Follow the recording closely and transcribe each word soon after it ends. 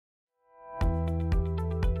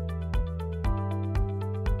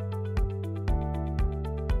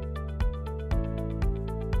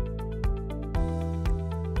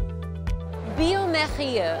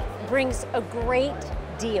bioMérieux brings a great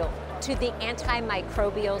deal to the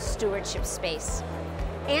antimicrobial stewardship space.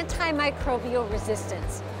 Antimicrobial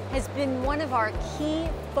resistance has been one of our key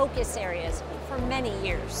focus areas for many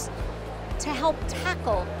years. To help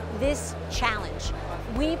tackle this challenge,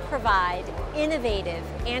 we provide innovative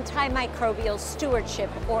antimicrobial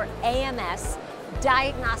stewardship, or AMS,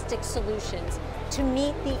 diagnostic solutions to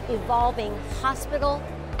meet the evolving hospital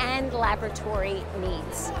and laboratory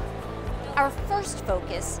needs. Our first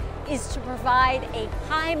focus is to provide a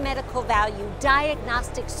high medical value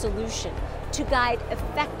diagnostic solution to guide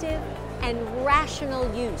effective and rational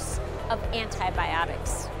use of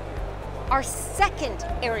antibiotics. Our second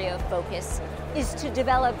area of focus is to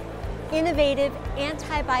develop innovative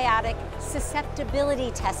antibiotic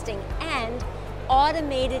susceptibility testing and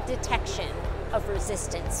automated detection of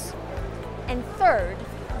resistance. And third,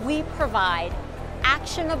 we provide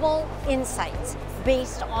actionable insights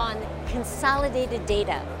based on consolidated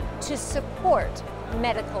data to support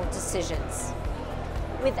medical decisions.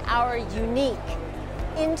 With our unique,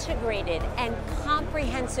 integrated, and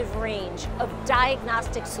comprehensive range of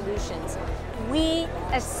diagnostic solutions, we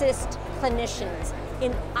assist clinicians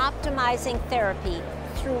in optimizing therapy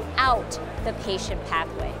throughout the patient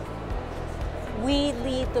pathway. We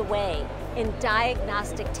lead the way in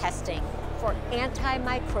diagnostic testing for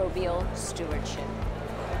antimicrobial stewardship.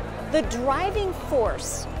 The driving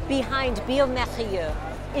force behind bioMérieux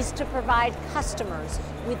is to provide customers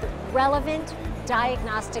with relevant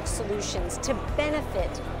diagnostic solutions to benefit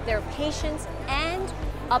their patients and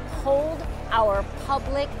uphold our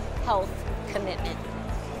public health commitment.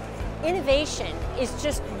 Innovation is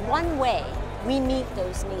just one way we meet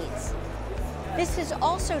those needs. This is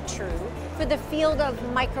also true for the field of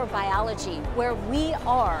microbiology, where we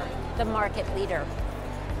are the market leader.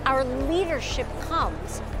 Our leadership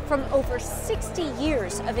comes from over 60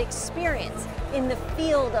 years of experience in the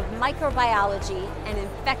field of microbiology and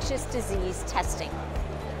infectious disease testing.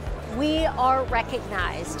 We are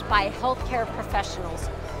recognized by healthcare professionals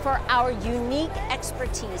for our unique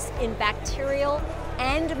expertise in bacterial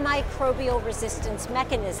and microbial resistance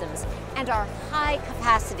mechanisms and our high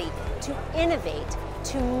capacity to innovate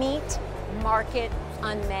to meet market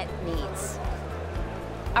unmet needs.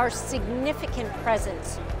 Our significant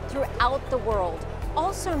presence throughout the world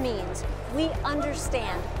also means we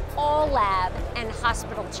understand all lab and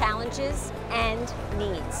hospital challenges and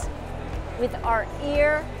needs. With our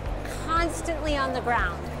ear constantly on the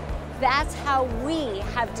ground, that's how we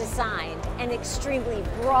have designed an extremely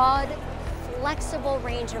broad, flexible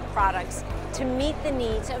range of products to meet the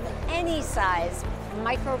needs of any size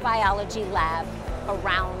microbiology lab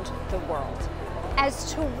around the world.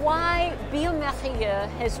 As to why bioMérieux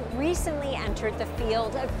has recently entered the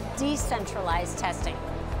field of decentralized testing,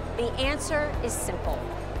 the answer is simple.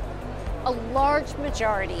 A large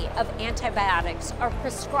majority of antibiotics are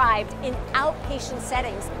prescribed in outpatient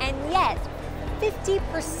settings, and yet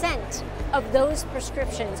 50% of those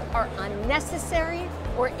prescriptions are unnecessary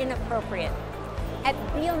or inappropriate. At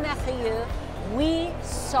bioMérieux, we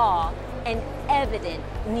saw an evident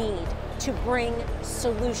need to bring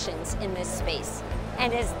solutions in this space.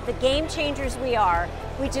 And as the game changers we are,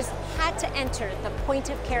 we just had to enter the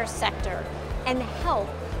point of care sector and help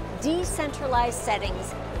decentralized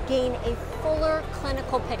settings gain a fuller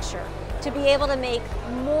clinical picture to be able to make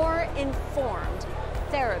more informed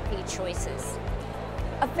therapy choices.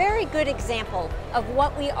 A very good example of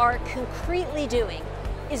what we are concretely doing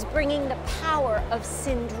is bringing the power of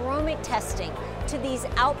syndromic testing to these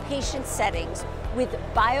outpatient settings with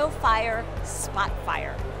BioFire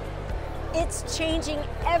Spotfire. It's changing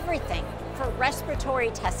everything for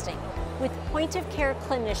respiratory testing, with point-of-care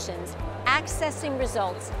clinicians accessing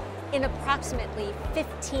results in approximately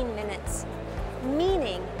 15 minutes,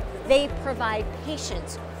 meaning they provide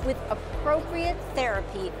patients with appropriate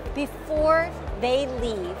therapy before they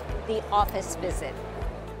leave the office visit.